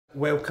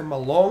Welcome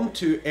along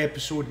to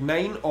episode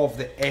 9 of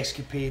the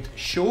SKapade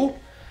show,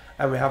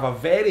 and we have a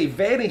very,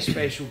 very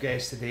special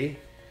guest today,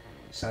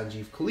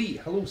 Sanjeev Kohli.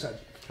 Hello, Sanjeev.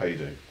 How you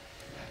doing?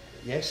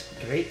 Yes,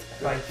 great.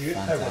 Thank you.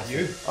 Fantastic. How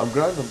are you? I'm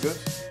grand, I'm good.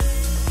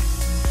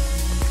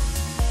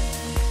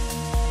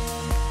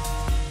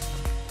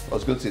 I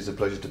was going to say it's a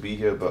pleasure to be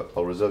here, but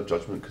I'll reserve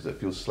judgment because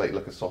it feels slightly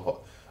like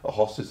a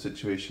hostage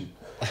situation.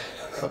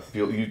 I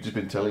feel you've just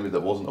been telling me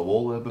there wasn't a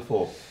wall there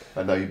before,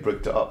 and now you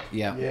bricked it up.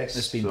 Yeah, Yes.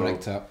 it's been So-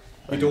 bricked up.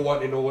 You don't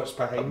want to know what's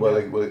behind Well,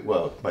 it.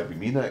 well, it might be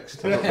me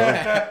next. I don't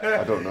know.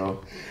 I don't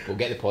know. We'll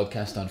get the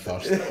podcast done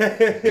first.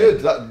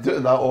 Good, do it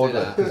in that order,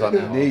 that because I'm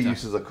in that no order.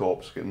 use as a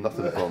corpse, getting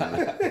nothing from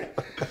me.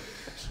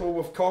 So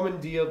we've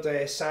commandeered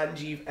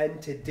Sanjeev in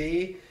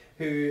today,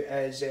 who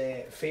is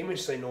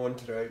famously known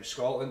throughout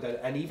Scotland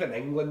and even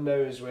England now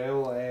as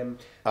well.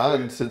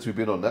 And since we've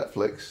been on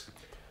Netflix,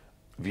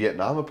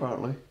 Vietnam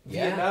apparently.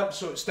 Yeah. Vietnam,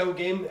 so it's still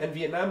game in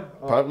Vietnam?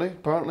 Or-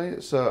 Apparently,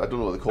 it's I don't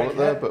know what they call Big it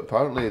there, hit. but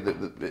apparently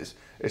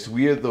it's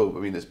weird though.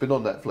 I mean, it's been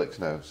on Netflix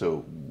now,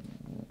 so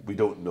we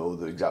don't know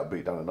the exact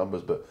breakdown of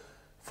numbers. But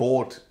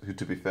Ford, who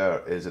to be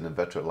fair is an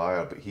inveterate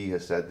liar, but he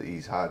has said that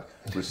he's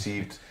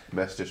received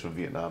messages from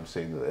Vietnam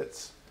saying that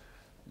it's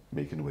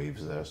making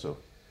waves there. So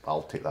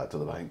I'll take that to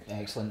the bank.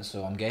 Excellent.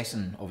 So I'm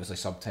guessing, obviously,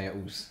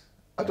 subtitles.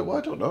 I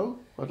don't know.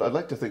 I'd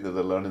like to think that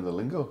they're learning the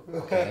lingo.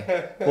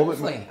 Okay. Well,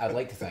 Hopefully, I'd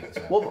like to think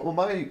as well.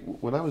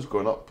 when I was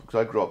growing up, because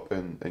I grew up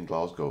in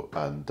Glasgow,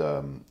 and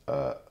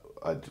I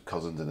had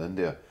cousins in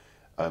India,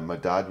 and my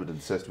dad would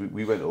insist,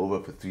 we went over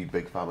for 3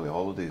 big family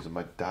holidays, and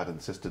my dad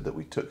insisted that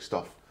we took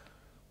stuff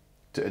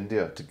to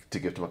India to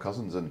give to my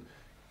cousins, and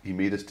he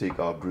made us take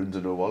our Bruins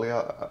and Norwally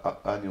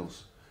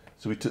annuals.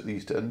 So we took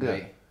these to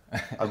India,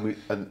 Right.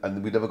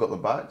 and we never got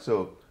them back,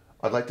 so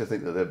I'd like to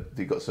think that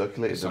they got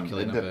circulated in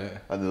Circulating India,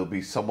 about. and there'll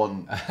be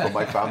someone from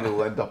my family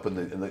will end up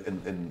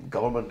in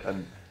government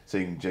and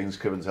saying James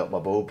Criven's helped my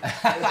bob. Do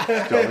you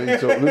know what I mean?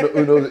 So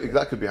who knows?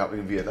 That could be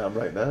happening in Vietnam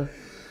right now.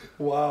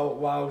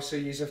 Wow! So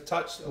you have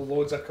touched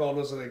loads of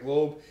corners of the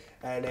globe,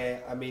 and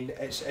I mean,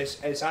 it's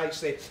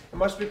actually, it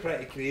must be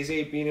pretty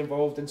crazy being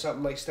involved in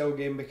something like Still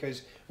Game,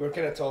 because we were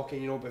kind of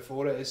talking,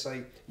 before it. It's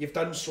like you've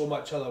done so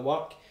much other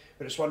work,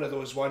 but it's one of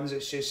those ones.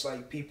 It's just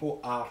like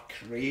people are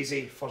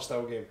crazy for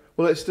Still Game.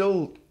 Well, it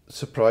still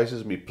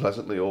surprises me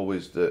pleasantly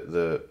always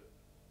the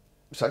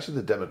it's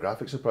actually the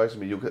demographic surprises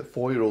me. You'll get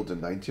 4-year-olds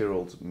and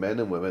 90-year-olds, men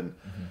and women.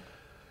 Mm-hmm.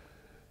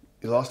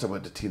 The last time I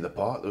went to Tea in the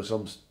Park, there was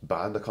some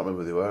band, I can't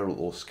remember who they were,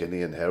 all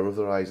skinny and hair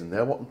over their eyes, and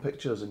they're wanting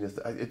pictures, and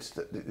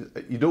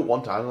you don't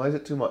want to analyse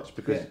it too much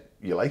because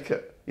Yeah. you like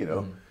it,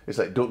 It's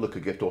like, don't look a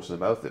gift horse in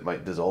the mouth, it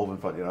might dissolve in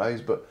front of your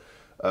eyes, but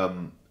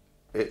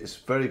it's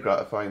very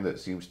gratifying that it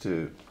seems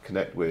to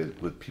connect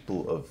with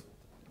people of,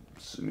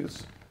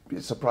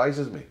 it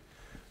surprises me,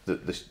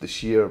 the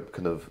sheer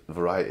kind of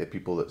variety of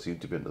people that seem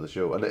to be into the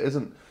show, and it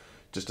isn't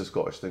just a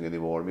Scottish thing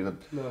anymore. I mean,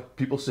 No.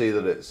 people say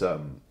that it's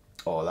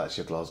oh, that's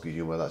your Glasgow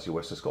humour, that's your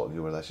West of Scotland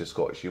humour, that's your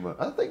Scottish humour.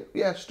 I think,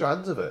 yeah,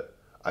 strands of it,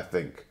 I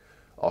think,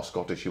 are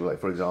Scottish humour. Like,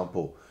 for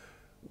example,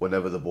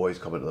 whenever the boys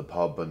come into the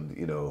pub and,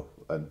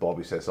 and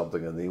Bobby says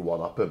something and they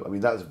one-up him, I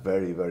mean, that's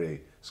very,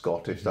 very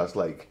Scottish. That's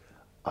like,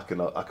 I can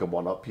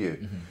one-up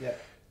you. Yeah.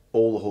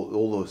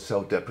 All the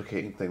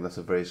self-deprecating thing, that's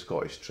a very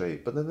Scottish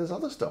trait. But then there's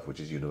other stuff which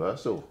is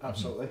universal.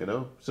 Absolutely.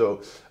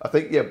 So I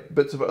think, yeah,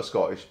 bits of it are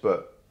Scottish,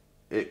 but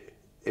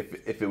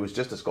if it was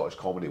just a Scottish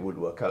comedy, it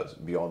wouldn't work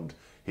out beyond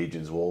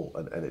Hadrian's Wall,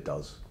 and it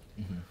does.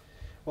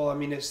 Well, I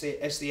mean, it's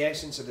the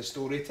essence of the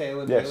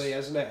storytelling, Yes. really,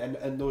 isn't it?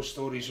 And those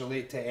stories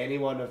relate to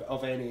anyone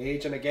of any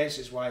age, and I guess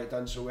it's why it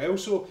done so well.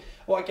 So,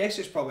 I guess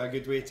it's probably a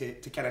good way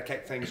to kind of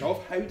kick things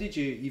off. How did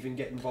you even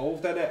get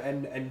involved in it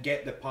and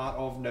get the part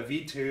of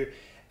Navid, who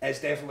is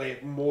definitely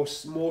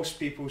most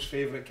people's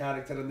favourite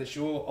character in the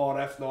show,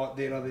 or if not,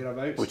 there or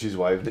thereabouts? Which is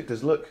why I've nicked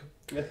his look.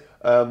 Yeah.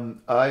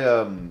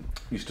 I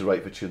used to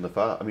write for Tune the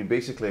Fat. I mean,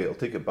 basically, I'll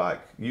take it back.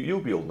 You'll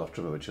be old enough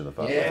to remember Tune the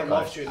Fat. Yeah, I right?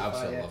 love Tune the Fat,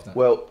 Absolutely yeah. loved it.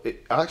 Well,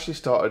 it actually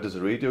started as a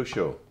radio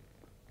show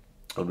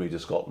on Radio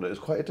Scotland. It was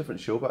quite a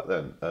different show back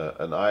then,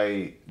 and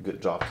I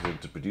got drafted in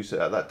to produce it.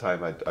 At that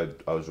time,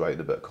 I was writing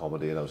a bit of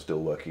comedy, and I was still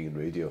working in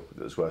radio.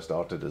 That's where I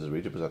started as a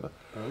radio presenter.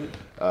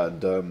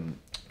 And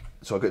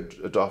so I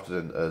got drafted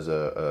in as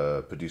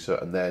a producer,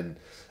 and then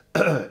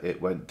it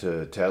went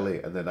to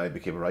telly, and then I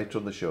became a writer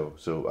on the show.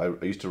 So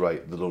I used to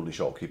write The Lonely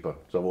Shopkeeper,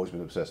 so I've always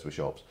been obsessed with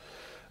shops.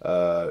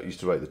 I used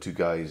to write the 2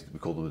 guys, we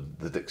called them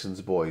the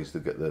Dixon's Boys,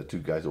 the 2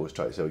 guys that always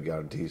try to sell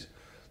guarantees.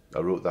 I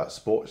wrote that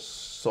Sports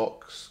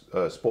Socks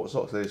 2 for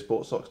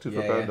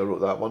Yeah, pound. yeah. I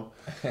wrote that one,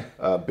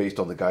 based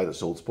on the guy that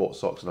sold sports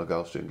socks in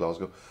Argyle Street in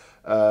Glasgow.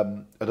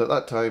 And at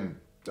that time,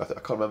 I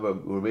can't remember,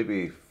 we were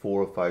maybe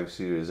 4 or 5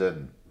 series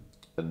in,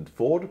 and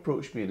Ford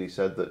approached me and he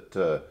said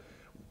that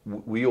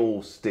we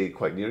all stayed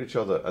quite near each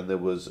other, and there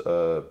was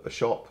a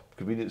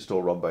convenience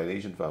store run by an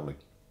Asian family,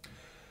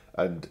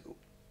 and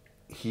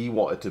he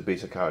wanted to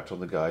base a character on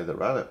the guy that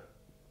ran it,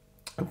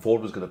 and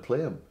Ford was going to play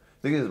him.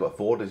 The thing is about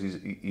Ford is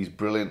he's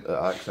brilliant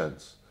at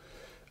accents,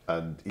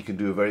 and he can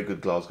do a very good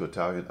Glasgow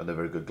Italian and a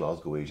very good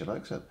Glasgow Asian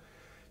accent.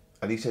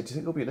 And he said, "Do you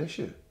think it'll be an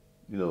issue?"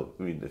 you know,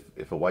 I mean,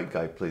 if a white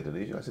guy played an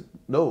Asian, I said,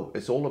 no,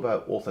 it's all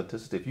about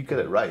authenticity. If you get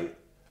it right,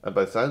 and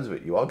by the sounds of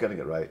it, you are getting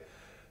it right,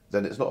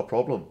 then it's not a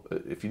problem.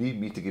 If you need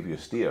me to give you a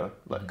steer,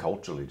 like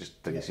culturally, just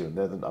things here and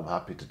there, then I'm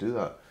happy to do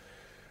that.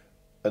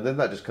 And then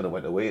that just kind of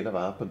went away. It never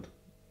happened.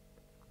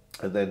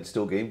 And then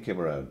Still Game came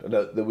around. And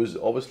there was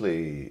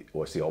obviously,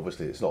 well, I say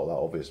obviously, it's not that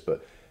obvious,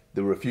 but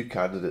there were a few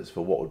candidates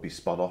for what would be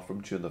spun off from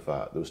Tune the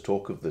Fat. There was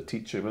talk of the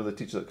teacher, remember the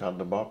teacher that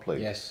Camden Bar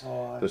played? Yes.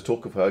 Oh, There was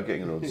talk of her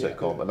getting her own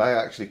sitcom. And I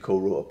actually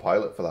co-wrote a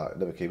pilot for that. It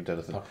never came to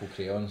anything. Purple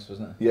crayons,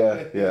 wasn't it?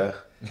 Yeah, yeah.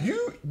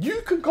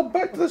 You can come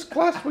back to this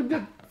class when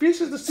your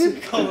face is the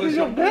same colour as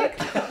your neck.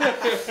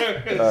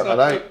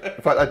 And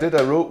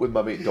I wrote with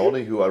my mate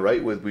Donnie, who I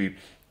write with.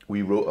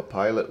 We wrote a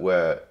pilot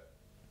where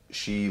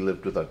she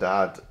lived with her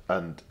dad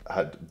and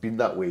had been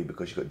that way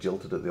because she got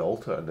jilted at the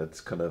altar, and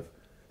it's kind of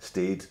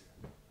stayed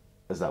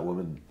as that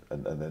woman,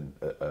 and then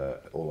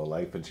all her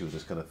life, and she was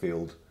this kind of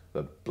failed,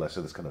 bless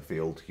her, this kind of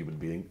failed human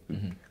being who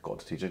got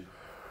into teaching.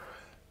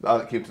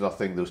 That came to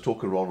nothing. There was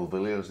talk of Ronald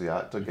Villiers, the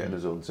actor, getting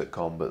his own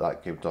sitcom, but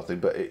that came to nothing.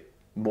 But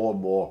more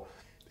and more,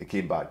 it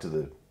came back to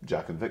the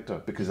Jack and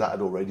Victor, because that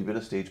had already been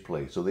a stage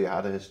play, so they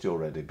had a history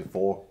already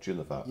before Tune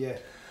the Fat. Yeah.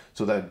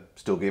 So then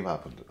Still Game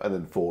happened, and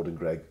then Ford and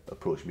Greg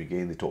approached me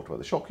again. They talked about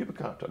the shopkeeper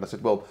character, and I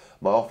said, well,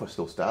 my offer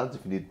still stands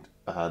if you need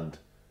a hand,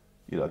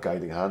 you know, a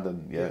guiding hand.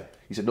 And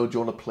he said, no, do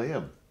you want to play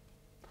him?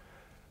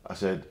 I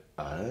said,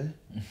 aye.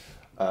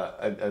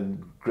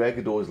 And Greg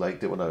had always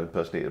liked it when I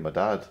impersonated my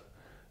dad.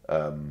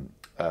 So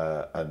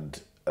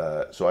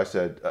I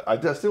said, I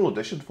still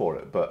auditioned for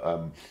it, but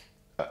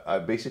I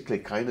basically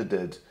kind of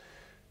did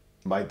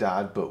my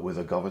dad, but with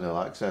a Governor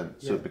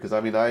accent. So because I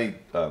mean, I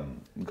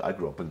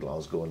grew up in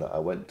Glasgow, and I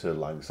went to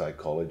Langside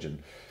College,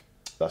 and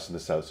that's in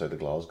the south side of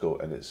Glasgow,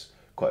 and it's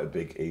quite a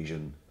big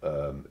Asian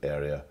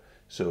area.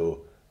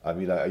 So I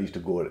mean, I used to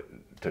go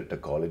to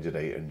college at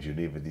 8 and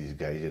uni with these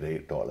guys at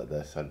 8, talk like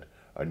this, and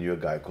I knew a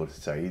guy called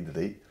Saeed at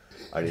 8,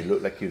 and he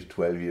looked like he was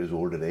 12 years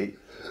old at 8,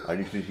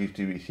 and he used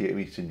to say to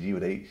me, Sanjeev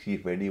at 8, see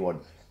if anyone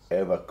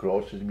ever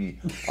crosses me,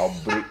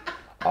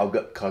 I'll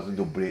get cousins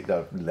who'll break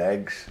their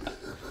legs.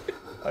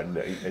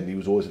 And he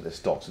was always into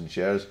stocks and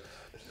shares.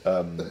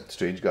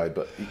 Strange guy,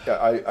 but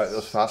I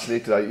was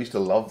fascinated. I used to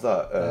love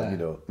that. You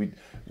know,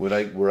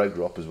 where I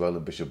grew up as well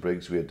in Bishop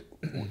Briggs,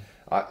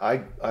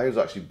 I was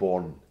actually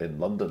born in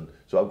London,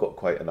 so I've got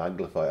quite an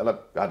Anglified, and I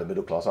had a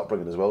middle class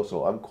upbringing as well,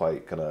 so I'm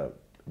quite kind of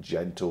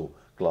gentle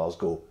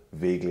Glasgow,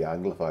 vaguely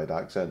Anglified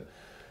accent.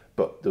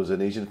 But there was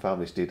an Asian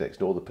family stayed next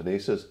door, the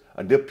Panesas,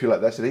 and they're pure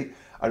like this. And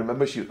I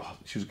remember she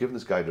was giving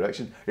this guy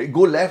direction.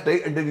 Go left,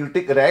 right, and then you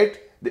take a right.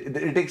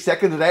 You take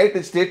second right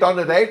and straight on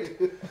the right.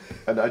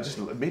 And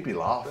it made me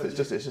laugh. It's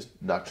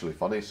just naturally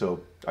funny.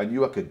 So I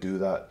knew I could do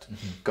that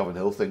Govan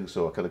Hill thing.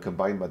 So I kind of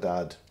combined my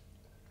dad,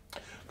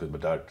 because my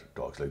dad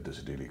talks like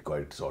this, really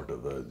quite sort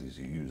of these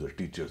user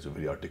teachers,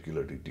 very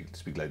articulate, he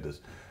speak like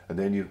this. And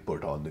then you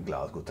put on the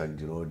Glasgow thing,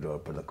 you know, and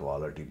put the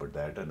quality, put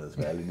that in as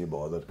well, and you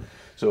bother.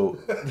 So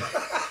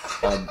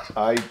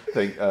I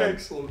think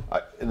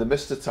in the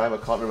midst of time, I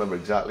can't remember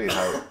exactly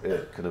how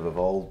it kind of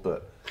evolved,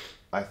 but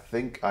I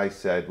think I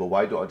said, well,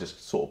 why don't I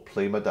just sort of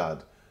play my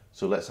dad?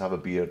 So let's have a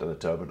beard and a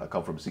turban. I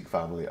come from a Sikh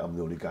family. I'm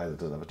the only guy that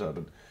doesn't have a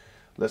turban.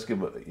 Let's give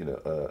him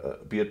a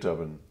beard,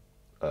 turban,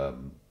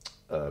 the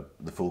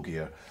full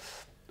gear.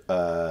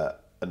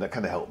 And that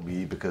kind of helped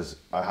me because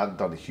I hadn't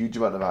done a huge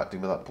amount of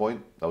acting at that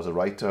point. I was a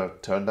writer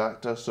turned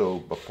actor,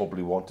 so I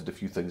probably wanted a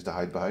few things to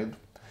hide behind.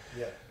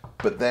 Yeah.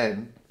 But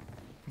then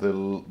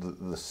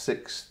the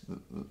sixth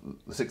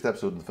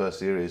episode in the first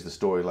series, the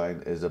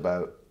storyline is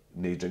about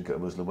nay drink at a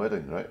Muslim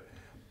wedding, right?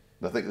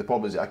 And I think the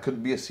problem is I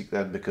couldn't be a Sikh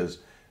then, because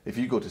if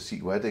you go to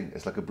Sikh wedding,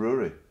 it's like a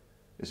brewery.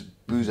 It's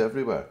booze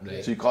everywhere.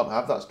 Right. So you can't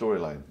have that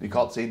storyline. You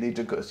can't say nay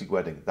drink at a Sikh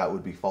wedding. That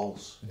would be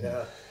false.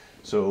 Yeah.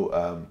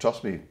 So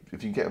trust me,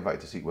 if you can get invited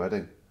to Sikh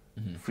wedding,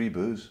 free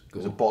booze.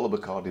 There's a bottle of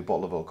Bacardi, a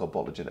bottle of alcohol, a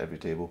bottle of gin every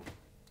table.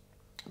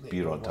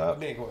 Beer on tap.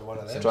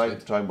 Try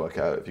and work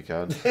it out if you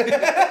can.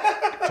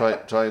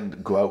 try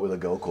and go out with a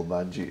girl called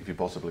Manji if you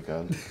possibly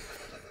can.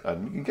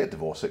 And you can get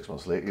divorced 6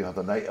 months later. You have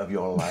the night of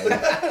your life.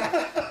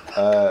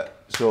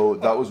 So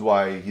that was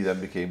why he then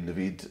became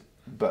Navid.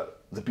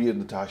 But the beard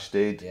and the tash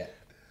stayed,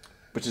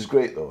 which is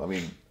great though. I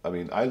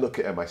mean, I look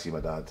at him, I see my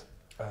dad.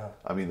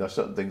 I mean, there's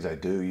certain things I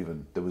do.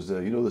 Even there was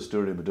the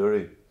Story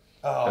Maduri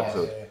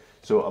episode. Yeah.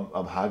 So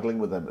I'm haggling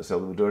with them to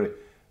sell the Maduri,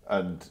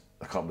 and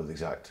I can't remember the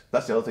exact.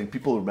 That's the other thing.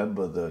 People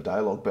remember the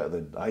dialogue better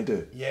than I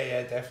do.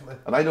 Yeah, definitely.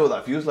 And I know what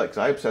that feels like because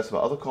I obsess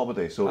about other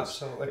comedy. So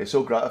it's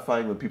so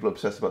gratifying when people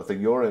obsess about the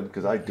thing you're in,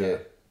 because I do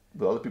it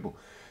with other people.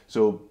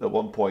 So at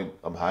one point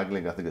I'm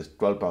haggling. I think it's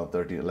 £12,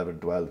 13,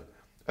 11, 12,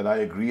 and I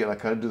agree, and I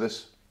kind of do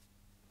this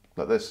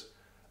like this.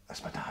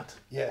 That's my dad.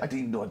 Yeah. I didn't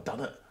even know I'd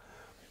done it.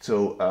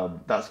 So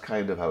that's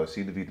kind of how I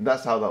see Navid, and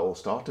that's how that all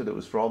started. It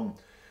was from,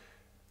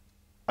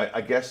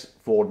 I guess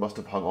Ford must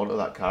have hung on to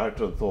that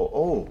character and thought,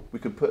 oh, we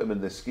could put him in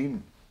this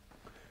scheme.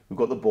 We've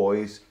got the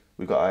boys,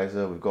 we've got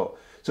Isa, we've got...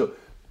 So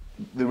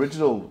the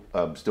original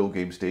Still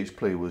Game stage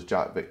play was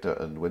Jack, Victor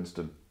and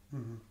Winston.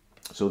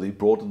 So they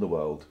broadened the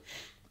world,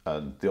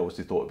 and they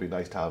obviously thought it'd be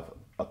nice to have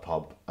a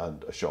pub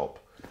and a shop.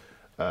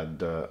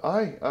 And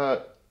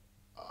I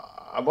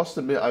must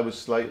admit, I was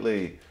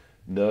slightly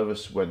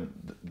nervous when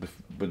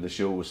the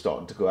show was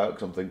starting to go out,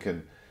 because I'm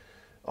thinking,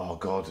 oh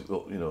God,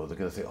 you know, they're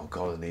going to think, oh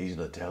God, an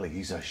Asian at telly,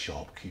 he's a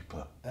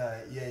shopkeeper.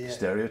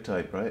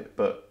 Stereotype, right?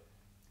 But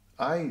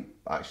I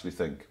actually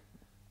think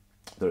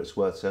that it's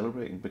worth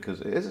celebrating,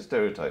 because it is a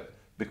stereotype,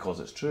 because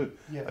it's true.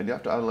 Yeah. And you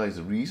have to analyse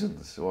the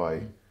reasons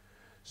why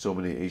so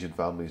many Asian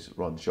families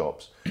run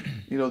shops.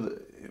 You know,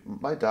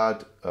 my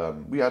dad,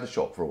 we had a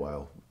shop for a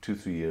while,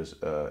 2-3 years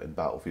in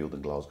Battlefield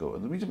in Glasgow.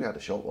 And the reason we had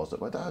a shop was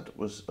that my dad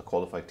was a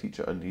qualified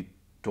teacher and he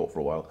taught for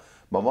a while.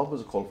 My mum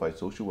was a qualified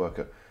social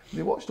worker. And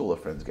they watched all their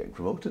friends getting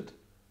promoted.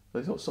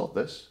 They thought, sod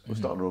this, we're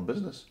starting our own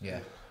business. Yeah.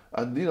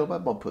 And, you know, my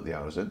mum put the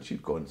hours in.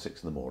 She'd go in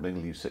 6 in the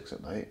morning, leave 6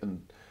 at night.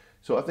 And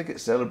so I think it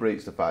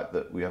celebrates the fact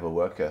that we have a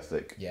work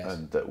ethic,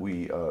 and that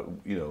we,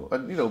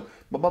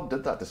 my mum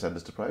did that to send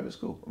us to private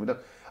school. I mean,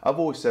 I've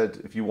always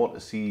said, if you want to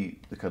see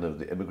the kind of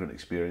the immigrant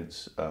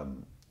experience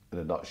in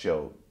a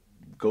nutshell,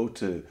 go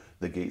to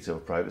the gates of a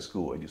private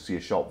school and you see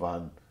a shop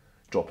van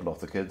dropping off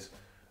the kids.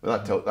 And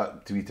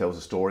that to me tells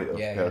a story of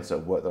parents that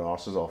have worked their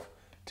arses off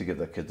to give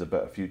their kids a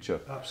better future.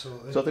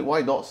 Absolutely. So I think,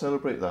 why not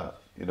celebrate that,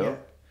 you know? Yeah.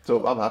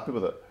 So I'm happy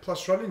with it.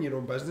 Plus, running your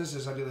own business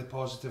is a really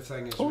positive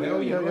thing as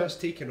well. You know, it's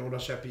taking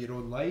ownership of your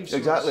own life. So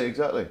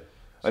exactly.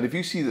 And if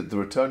you see that the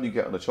return you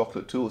get on a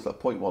chocolate tool is like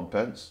 0.1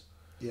 pence,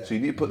 so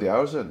you need to put the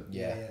hours in.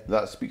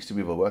 That speaks to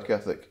me of a work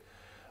ethic.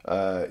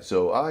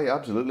 So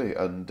absolutely,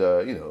 and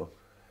you know,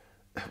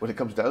 when it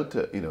comes down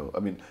to it, you know,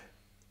 I mean,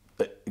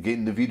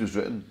 again, Navid was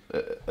written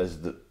as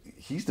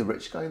he's the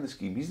rich guy in the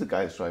scheme. He's the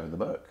guy that's driving the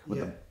Merc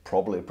with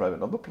probably a private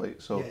number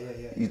plate. So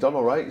he's done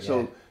all right.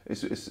 So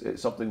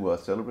it's something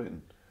worth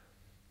celebrating.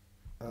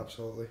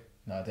 Absolutely.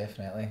 No,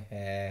 definitely.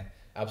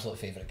 Absolute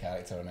favourite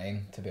character of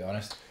mine, to be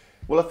honest.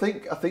 Well, I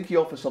think he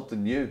offers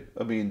something new.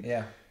 I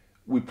mean,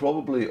 we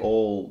probably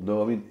all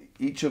know. I mean,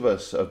 each of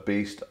us have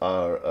based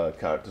our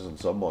characters on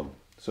someone.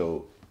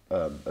 So,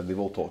 and they've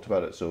all talked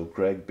about it. So,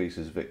 Greg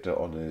bases Victor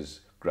on his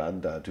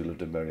granddad who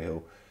lived in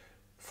Maryhill.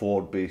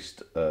 Ford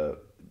based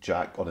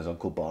Jack on his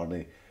uncle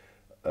Barney.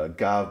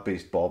 Gav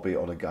based Bobby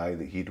on a guy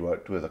that he'd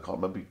worked with. I can't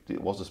remember.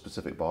 It was a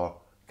specific bar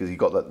because he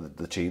got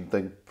the chain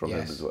thing from him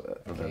as well.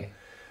 From him.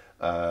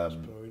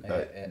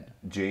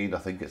 Jane, I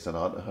think it's an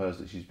aunt of hers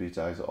that she's based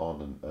Isaac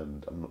on,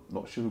 and I'm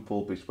not sure who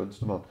Paul based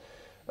Winston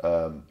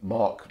on.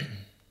 Mark,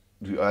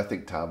 I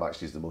think Tam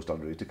actually is the most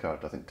underrated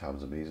character. I think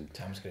Tam's amazing.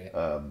 Tam's great.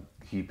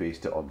 He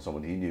based it on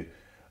someone he knew.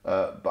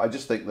 But I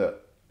just think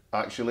that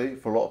actually,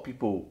 for a lot of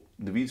people,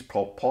 Navid's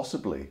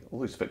possibly,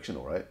 although he's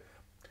fictional, right?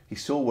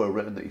 He's so well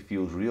written that he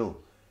feels real.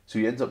 So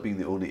he ends up being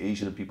the only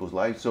Asian in people's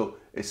lives. So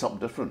it's something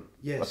different.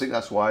 Yes. I think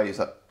that's why it's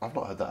like, I've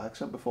not heard that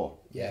accent before.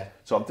 Yeah.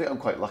 So I think I'm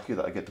quite lucky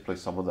that I get to play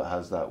someone that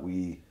has that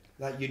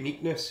that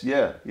uniqueness.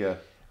 Yeah.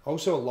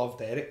 Also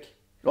loved Eric.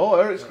 Oh,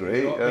 Eric's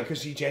great.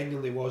 Because he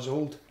genuinely was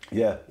old.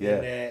 Yeah.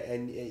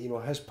 And you know,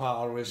 his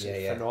part was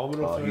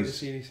phenomenal throughout the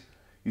series.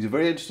 He's a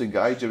very interesting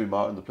guy, Jimmy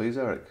Martin, that plays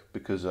Eric,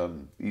 because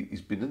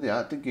he's been in the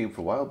acting game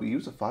for a while, but he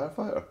was a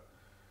firefighter.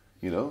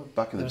 You know,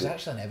 back in the day. There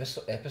was actually an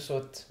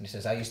episode, and he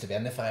says, I used to be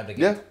in the fire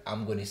brigade,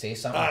 I'm going to say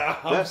something.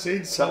 I've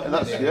seen something.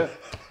 And that's,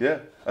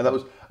 and that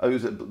was,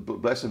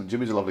 bless him,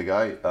 Jimmy's a lovely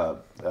guy,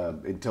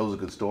 he tells a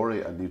good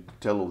story, and he'd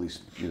tell all these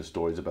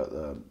stories about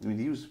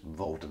he was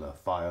involved in a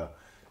fire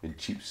in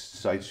Cheap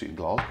Side Street in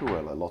Glasgow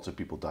where like, lots of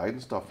people died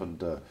and stuff,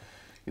 and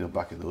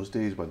back in those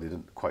days when they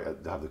didn't quite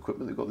have the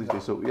equipment they've got these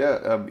days. So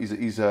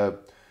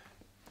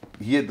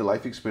he had the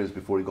life experience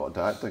before he got into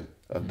acting,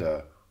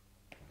 and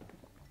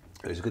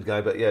he's a good guy,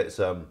 but it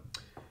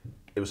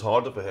was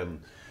harder for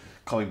him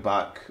coming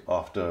back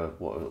after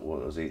what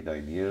was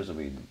 8-9 years. I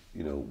mean,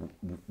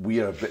 we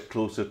are a bit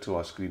closer to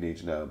our screen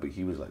age now, but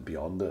he was like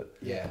beyond it.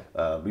 Yeah.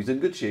 He's in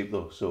good shape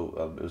though,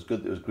 so it was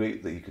good. It was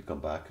great that he could come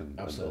back and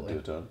do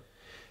a turn.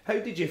 How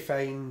did you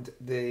find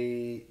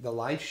the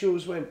live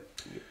shows went?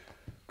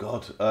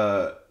 God,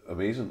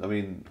 amazing. I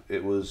mean,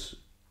 it was.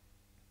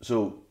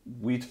 So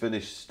we'd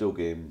finished Still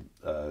Game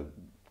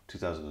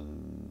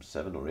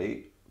 2007 or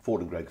 8.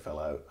 Ford and Greg fell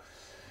out.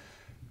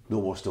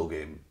 No more Still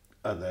Game.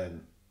 And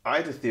then I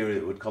had a theory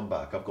that it would come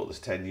back. I've got this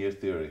 10-year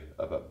theory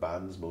about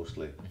bands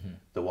mostly. Mm-hmm.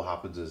 That what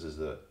happens is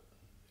that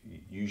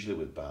usually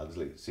with bands,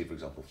 like say for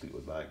example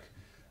Fleetwood Mac,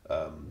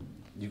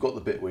 you've got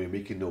the bit where you're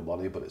making no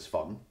money but it's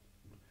fun.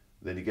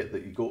 Then you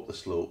go up the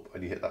slope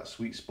and you hit that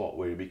sweet spot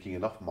where you're making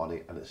enough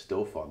money and it's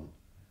still fun.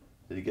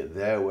 Then you get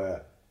there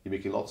where you're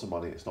making lots of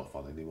money, it's not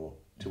fun anymore.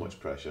 Too much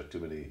pressure, too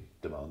many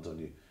demands on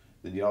you.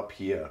 Then you're up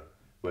here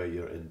where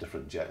you're in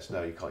different jets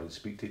now, you can't even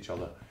speak to each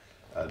other.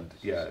 And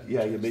you're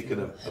making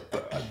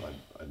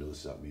I know this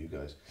is happening with you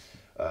guys,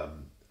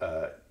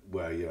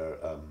 where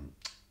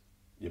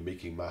you're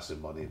making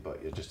massive money,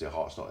 but your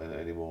heart's not in it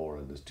anymore,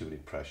 and there's too many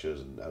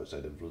pressures and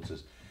outside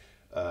influences.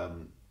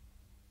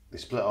 They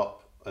split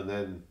up, and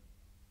then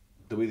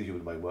the way the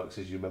human mind works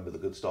is you remember the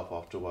good stuff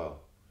after a while.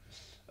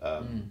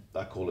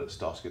 I call it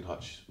Starsky and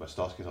Hutch, my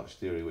Starsky and Hutch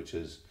theory, which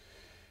is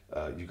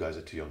you guys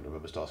are too young to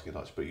remember Starsky and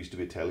Hutch, but it used to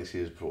be a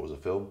teleseries before it was a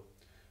film.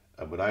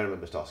 And when I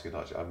remember Starsky and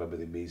Hutch, I remember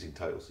the amazing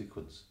title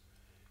sequence.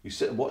 You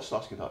sit and watch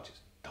Starsky and Hutch, it's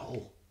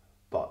dull,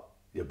 but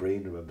your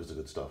brain remembers the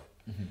good stuff.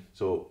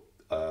 So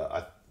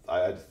I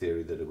had a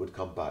theory that it would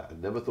come back. I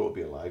never thought it would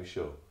be a live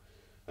show.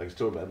 I can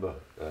still remember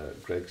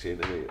Greg saying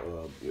to me,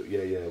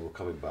 yeah, we're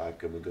coming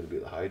back and we're going to be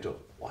at the Hydro.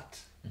 What?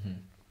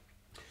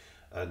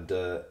 And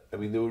I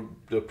mean,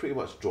 they were pretty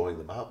much drawing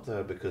the map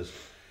there, because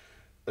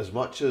as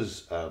much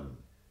as I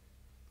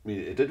mean,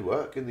 it did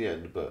work in the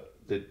end, but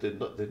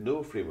they'd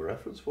no frame of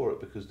reference for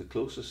it, because the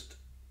closest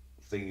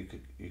thing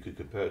you could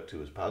compare it to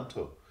was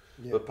Panto.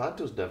 Yeah. But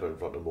Panto's never in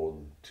front of more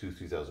than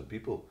 2,000-3,000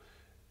 people.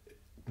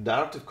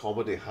 Narrative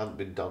comedy hadn't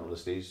been done on a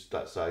stage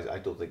that size, I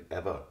don't think,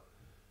 ever.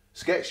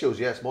 Sketch shows,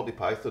 yes, Monty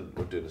Python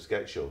were doing a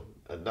sketch show,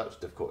 and that was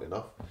difficult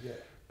enough. Yeah.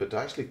 But to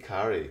actually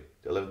carry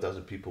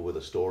 11,000 people with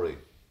a story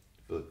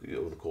for,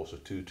 over the course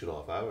of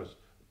 2.5 hours,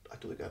 I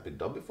don't think that had been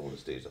done before on a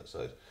stage that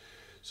size.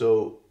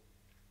 So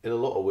in a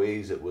lot of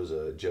ways, it was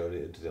a journey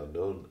into the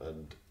unknown,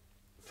 and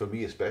for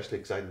me especially,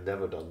 because I'd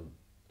never done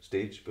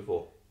stage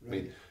before. Right.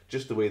 I mean,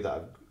 just the way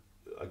that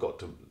I got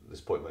to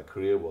this point in my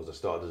career was I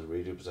started as a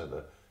radio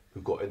presenter who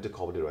got into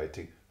comedy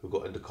writing, who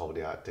got into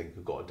comedy acting,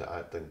 who got into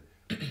acting.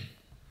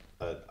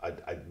 And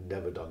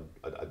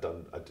I'd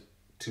done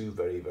 2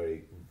 very,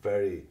 very,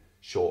 very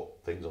short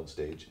things on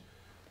stage.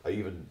 I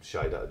even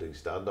shied out of doing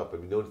stand-up. I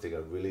mean, the only thing I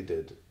really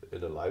did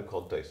in a live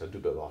context, I do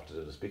a bit of after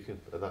dinner speaking,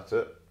 and that's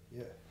it.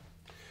 Yeah.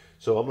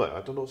 So I'm like,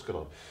 I don't know what's going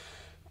on.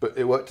 But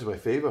it worked in my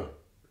favour,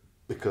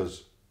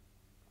 because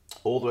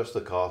all the rest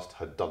of the cast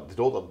they'd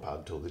all done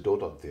panto, they'd all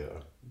done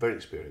theatre, very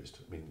experienced.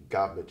 I mean,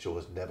 Gav Mitchell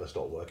has never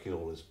stopped working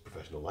all his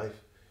professional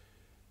life.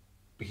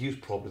 But he was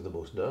probably the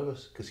most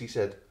nervous, because he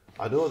said,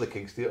 I know how the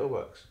King's Theatre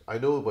works. I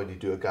know when you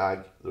do a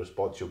gag, the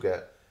response you'll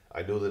get.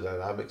 I know the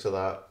dynamics of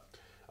that.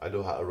 I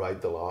know how to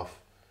ride the laugh.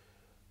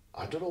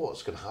 I don't know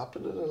what's going to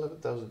happen in an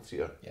 11,000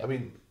 theatre. Yeah. I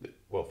mean,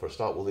 well, for a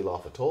start, will they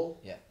laugh at all?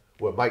 Yeah.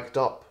 We're mic'd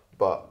up,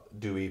 but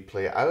do we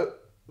play it out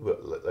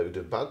like we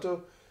do in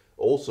Panto?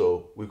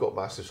 Also, we've got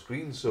massive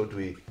screens, so do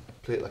we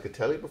play it like a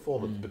telly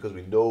performance because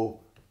we know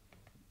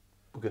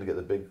we're going to get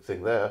the big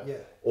thing there? Yeah.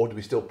 Or do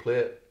we still play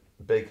it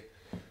big?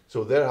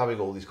 So they're having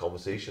all these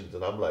conversations,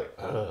 and I'm like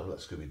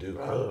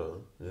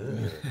Scooby-Doo.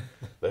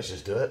 Let's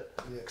just do it.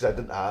 Because I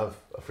didn't have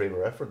a frame of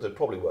reference. It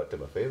probably worked in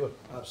my favour.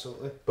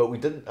 Absolutely. But we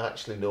didn't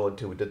actually know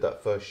until we did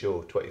that first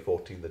show,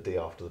 2014, the day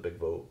after the big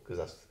vote.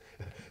 Because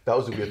that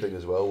was the weird thing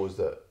as well, was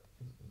that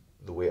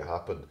the way it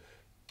happened.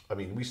 I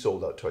mean, we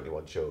sold out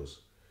 21 shows.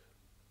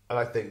 And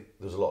I think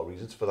there's a lot of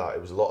reasons for that.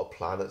 It was a lot of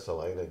planets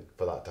aligning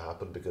for that to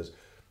happen, because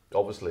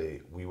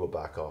obviously we were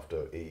back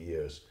after 8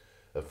 years.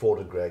 Ford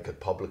and Greg had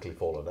publicly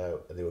fallen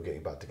out, and they were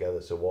getting back together,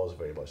 so it was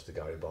very much the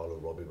Gary Barlow,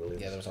 Robbie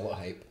Williams. Yeah, there was a lot of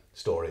hype.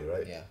 Story,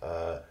 right? Yeah.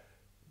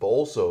 But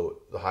also,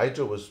 the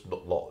Hydro was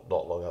not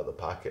long out of the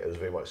packet. It was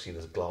very much seen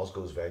as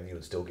Glasgow's venue,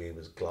 and still game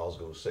as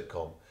Glasgow's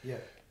sitcom. Yeah.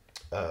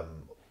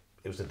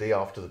 It was the day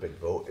after the big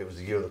vote. It was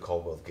the year of the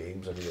Commonwealth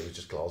Games. I mean, it was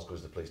just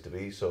Glasgow's the place to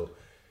be. So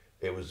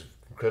it was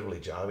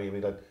incredibly jammy. I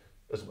mean,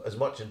 as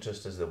much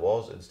interest as there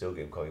was in Still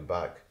Game coming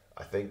back,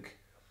 I think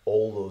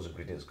all those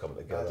ingredients coming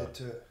together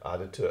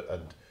added to it.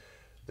 And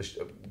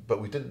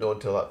but we didn't know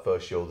until that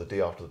first show, the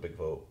day after the big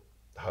vote,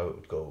 how it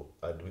would go,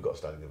 and we got a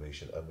standing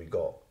ovation, and we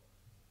got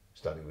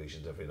standing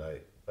ovations every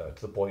night,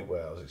 to the point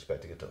where I was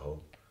expecting it at home,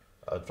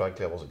 and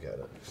frankly I wasn't getting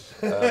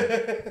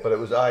it. But it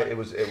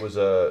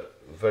was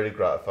very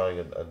gratifying,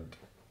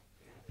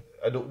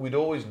 and we'd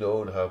always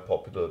known how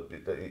popular,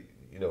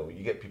 you know,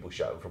 you get people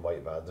shouting from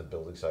white vans and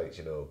building sites,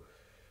 you know,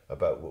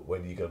 about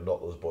when you're going to knock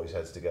those boys'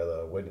 heads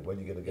together, when you're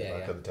going to get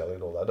back on the telly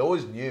and all that. I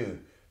always knew,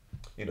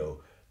 you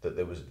know, that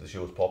the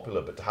show was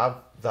popular, but to have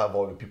that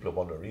volume of people in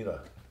one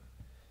arena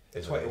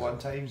is 21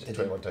 times.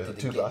 21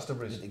 times. 2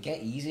 Glastonburys. Did it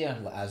get easier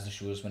as the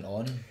shows went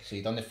on? So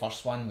you done the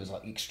first one was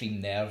like extreme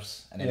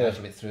nerves, and then as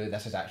you went through,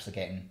 this is actually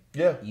getting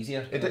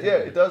easier.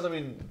 It does. I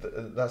mean,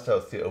 that's how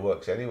theatre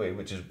works anyway,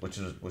 which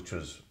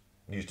was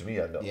news to me.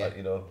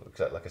 You know,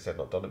 like I said,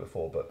 not done it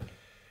before, but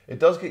it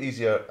does get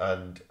easier,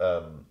 and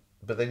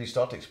but then you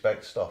start to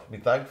expect stuff. I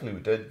mean, thankfully we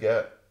did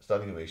get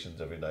standing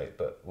ovations every night,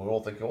 but we're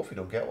all thinking, what if we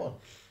don't get one?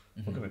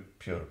 We're going to be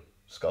pure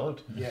scunnered.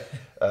 Yeah.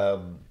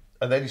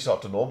 And then you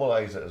start to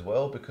normalise it as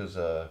well, because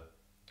I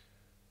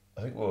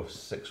think we were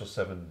 6 or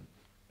 7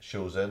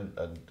 shows in,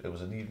 and it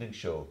was an evening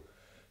show.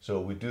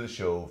 So we'd do the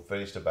show,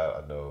 finished about, I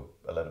don't know,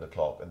 11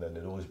 o'clock, and then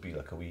there'd always be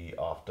like a wee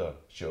after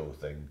show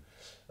thing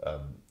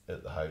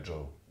at the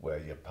Hydro, where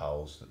your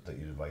pals that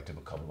you'd invited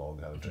would come along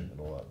and have a drink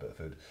and all that bit of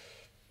food.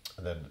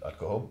 And then I'd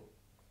go home.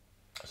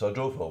 So I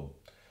drove home,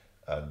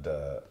 and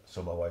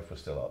so my wife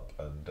was still up,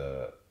 and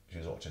she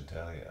was watching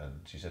telly,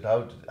 and she said,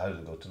 how did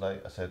it go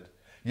tonight? I said,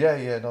 yeah,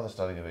 another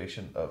standing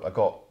ovation. I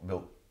got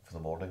milk for the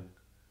morning.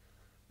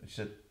 And she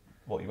said,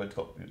 what, you went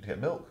to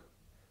get milk?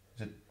 I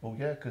said, well,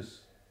 yeah,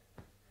 because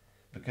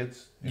the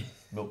kids need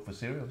milk for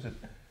cereal. I said,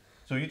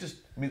 so you just,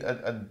 I mean,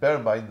 and bear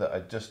in mind that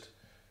I just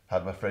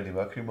had my Freddie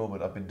Mercury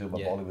moment. I've been doing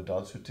my Bollywood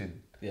dance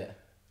routine. Yeah.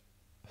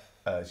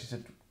 She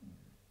said,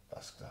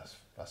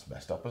 that's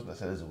messed up, isn't it? I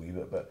said, it is a wee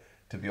bit, but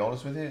to be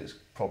honest with you, it's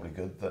probably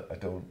good that I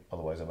don't.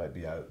 Otherwise, I might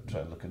be out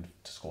looking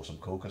to score some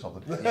coke or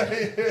something.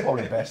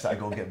 Probably best that I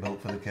go and get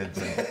milk for the kids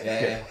and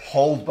get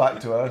hauled back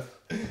to earth.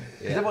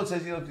 Everyone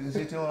says,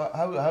 they say,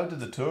 how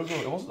did the tour go?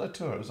 It wasn't a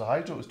tour. It was a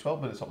hydro. It was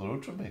 12 minutes up the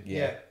road from me.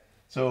 Yeah.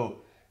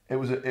 So it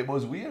was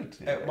weird.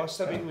 It must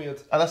have been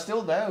weird. And I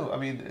still now. I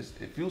mean,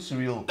 it feels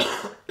surreal.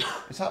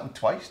 It's happened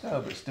twice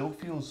now, but it still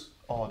feels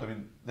odd. I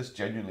mean, this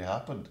genuinely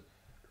happened.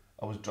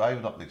 I was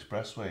driving up the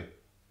expressway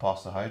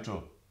past the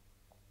hydro.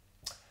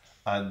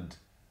 And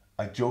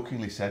I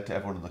jokingly said to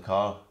everyone in the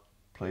car,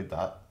 played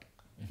that.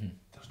 There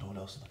was no one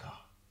else in the car.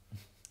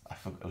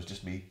 It was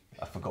just me.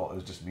 I forgot it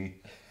was just me.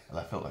 And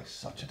I felt like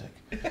such a dick.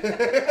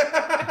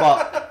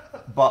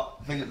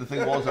 but the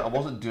thing was that I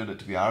wasn't doing it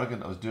to be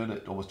arrogant. I was doing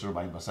it almost to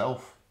remind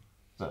myself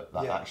that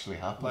actually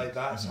happened. Like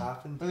that's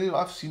happened. But,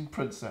 I've seen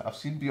Prince there. I've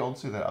seen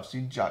Beyonce there. I've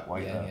seen Jack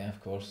White there. Yeah,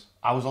 of course.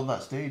 I was on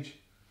that stage.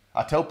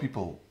 I tell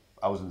people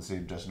I was in the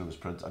same dressing room as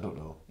Prince. I don't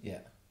know.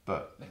 Yeah.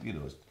 But,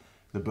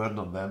 the burden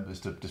on them is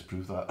to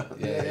disprove that.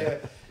 Yeah.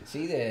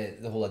 See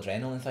the whole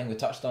adrenaline thing, we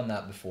touched on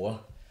that before,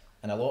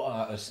 and a lot of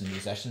artists and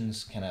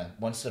musicians kind of,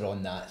 once they're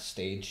on that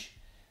stage,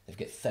 they've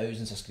got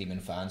thousands of screaming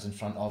fans in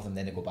front of them,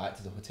 then they go back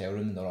to the hotel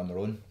room and they're on their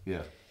own.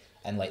 Yeah.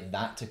 And like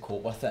that, to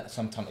cope with it,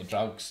 some turn to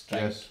drugs,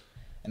 drink. Yes.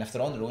 And if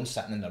they're on their own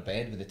sitting in their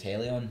bed with the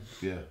telly on,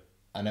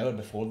 an hour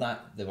before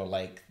that they were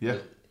like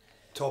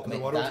top of the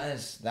world.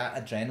 That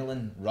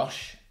adrenaline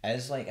rush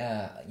is like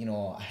a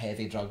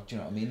heavy drug. Do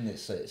you know what I mean?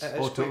 It's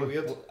totally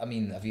weird. I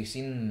mean, have you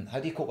seen? How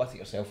do you cope with it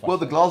yourself? Well,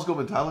 the Glasgow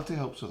mentality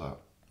helps with that,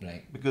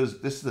 right?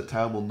 Because this is the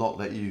town will not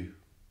let you.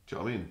 Do you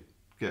know what I mean?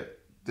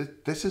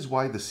 This is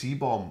why the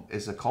C-bomb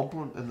is a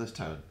compliment in this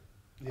town,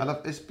 and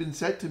it's been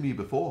said to me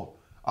before.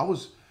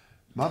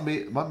 My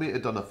mate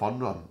had done a fun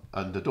run,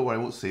 and don't worry, I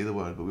won't say the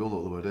word, but we all know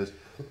what the word is.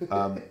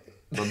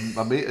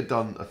 My mate had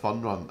done a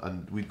fun run,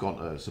 and we'd gone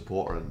to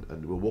support her,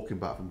 and we were walking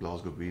back from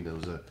Glasgow Green. There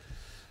was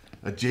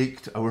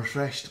a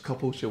refreshed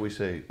couple, shall we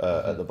say,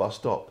 at the bus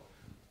stop,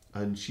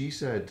 and she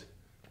said,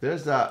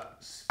 "There's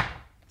that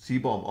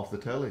C-bomb off the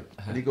telly,"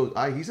 and he goes,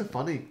 "Aye, he's a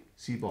funny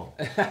C-bomb."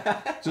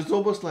 So it's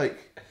almost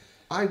like,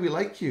 "Aye, we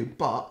like you,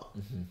 but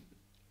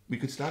we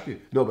could stab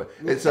you." No, but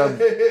it's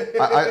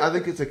I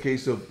think it's a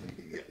case of,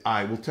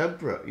 "I will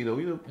temper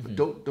it."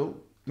 Don't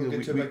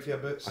get too big for your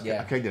boots.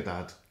 I kind of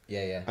dad.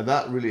 Yeah. And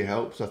that really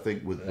helps, I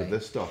think, with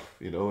this stuff.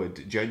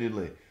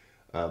 Genuinely,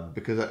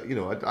 because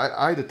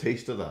I had a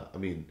taste of that. I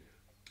mean,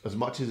 as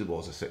much as it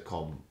was a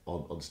sitcom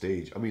on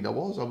stage, I mean, it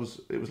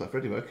was like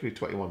Freddie Mercury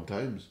 21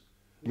 times.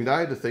 I mean,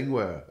 I had a thing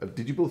where,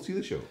 did you both see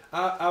the show?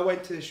 I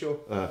went to the show.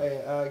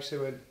 I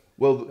actually went.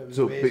 Well,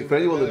 so for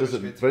anyone that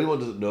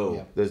doesn't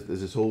know, there's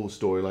this whole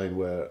storyline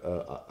where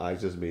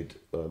Isa's made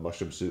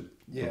mushroom soup.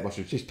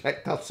 Mushroom, she's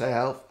picked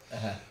herself.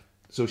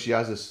 So she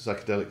has this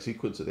psychedelic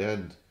sequence at the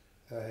end,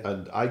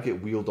 and I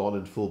get wheeled on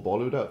in full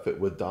Bollywood outfit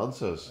with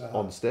dancers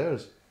on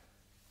stairs.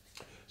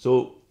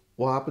 So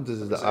what happens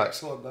is that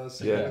excellent.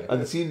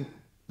 And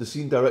the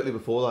scene directly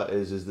before that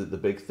is that the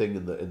big thing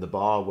in the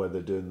bar where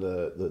they're doing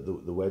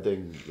the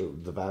wedding,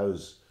 the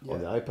vows on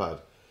the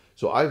iPad.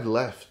 So I've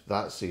left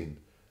that scene.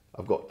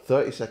 I've got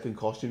 30-second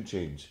costume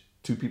change,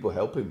 2 people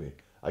helping me.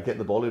 I get in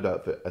the Bollywood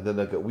outfit, and then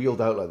I get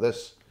wheeled out like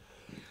this.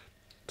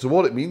 So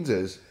what it means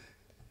is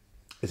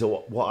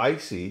what I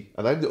see,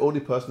 and I'm the only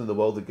person in the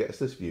world that gets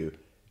this view,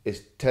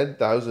 is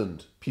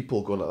 10,000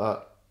 people going like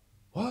that.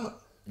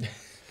 What?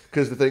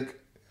 Because they think,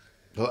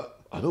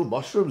 I know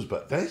mushrooms,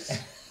 but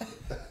this?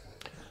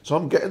 So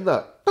I'm getting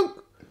that,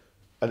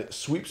 and it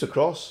sweeps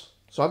across.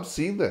 So I'm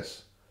seeing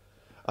this.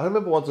 I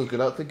remember once I was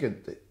going out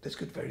thinking, this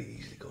could very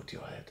easily go to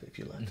your head if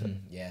you let it.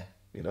 Yeah.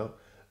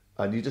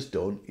 And you just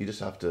don't. You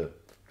just have to.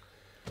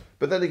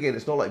 But then again,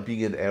 it's not like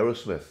being in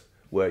Aerosmith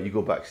where you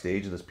go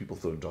backstage and there's people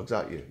throwing drugs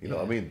at you. You know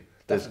what I mean?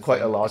 There's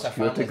quite a large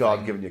security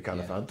guard giving you a can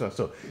of Fanta.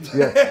 So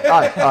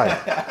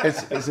aye.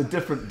 It's a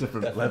different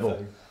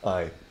level.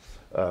 Aye.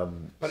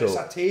 But it's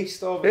a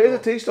taste of it. It is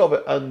a taste of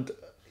it, and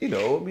I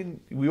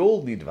mean, we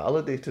all need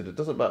validated. It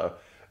doesn't matter.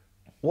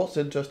 What's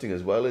interesting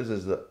as well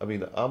is that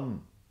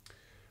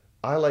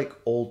I like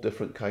all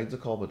different kinds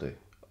of comedy.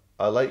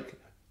 I like,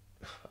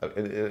 like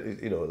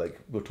we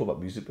were talking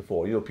about music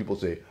before. People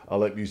say I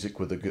like music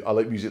I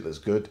like music that's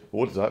good.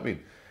 What does that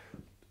mean?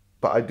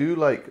 But I do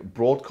like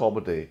broad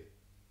comedy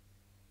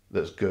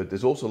that's good.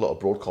 There's also a lot of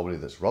broad comedy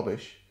that's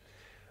rubbish.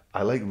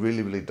 I like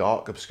really, really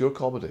dark, obscure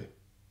comedy.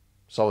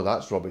 Some of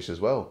that's rubbish as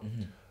well.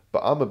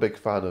 But I'm a big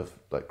fan of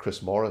like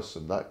Chris Morris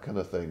and that kind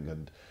of thing,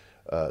 and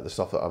the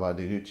stuff that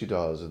Amanda Nucci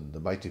does, and the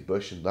Mighty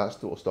Bush and that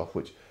sort of stuff,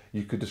 which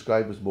you could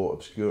describe as more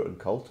obscure and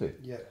culty.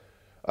 Yeah.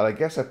 And I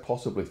guess I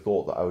possibly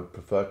thought that I would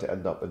prefer to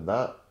end up at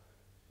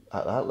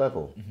that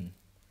level.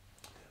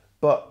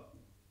 But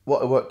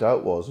what it worked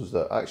out was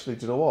that actually,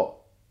 do you know what?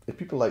 If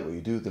people like what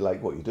you do, they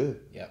like what you do.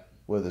 Yeah.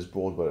 Whether it's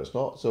broad, whether it's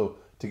not. So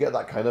to get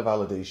that kind of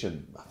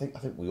validation, I think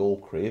we all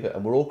crave it,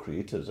 and we're all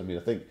creators. I mean,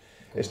 I think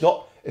it's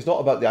not it's not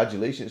about the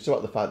adulation. It's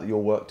about the fact that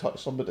your work touched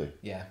somebody.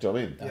 Yeah. Do you know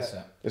what I mean? That's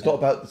it. It's not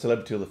about the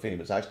celebrity or the fame.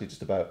 It's actually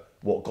just about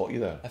what got you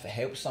there. If it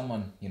helps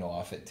someone, you know,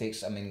 if it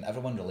takes, I mean,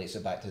 everyone relates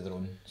it back to their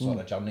own sort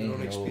of journey, Their own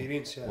you know,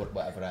 experience, yeah.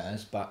 whatever it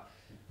is. But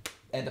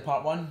end of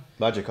part one.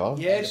 Magic arm.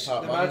 Yes,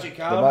 Part the one. magic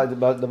arm.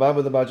 The man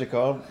with the magic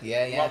arm.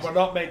 Yeah. We're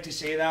not meant to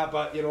say that,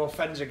 but you know,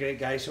 Finn's a great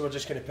guy, so we're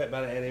just going to put him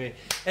in it anyway.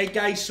 Hey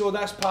guys, so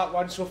that's part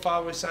one so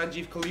far with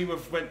Sanjeev Kohli.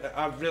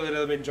 I've really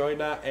been enjoying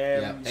that.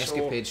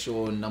 Escapade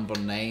show number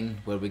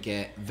 9, where we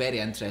get very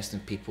interesting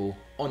people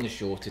on the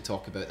show to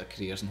talk about their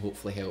careers and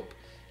hopefully help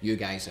you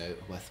guys out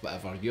with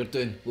whatever you're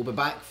doing. We'll be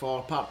back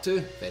for part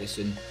 2 very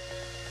soon.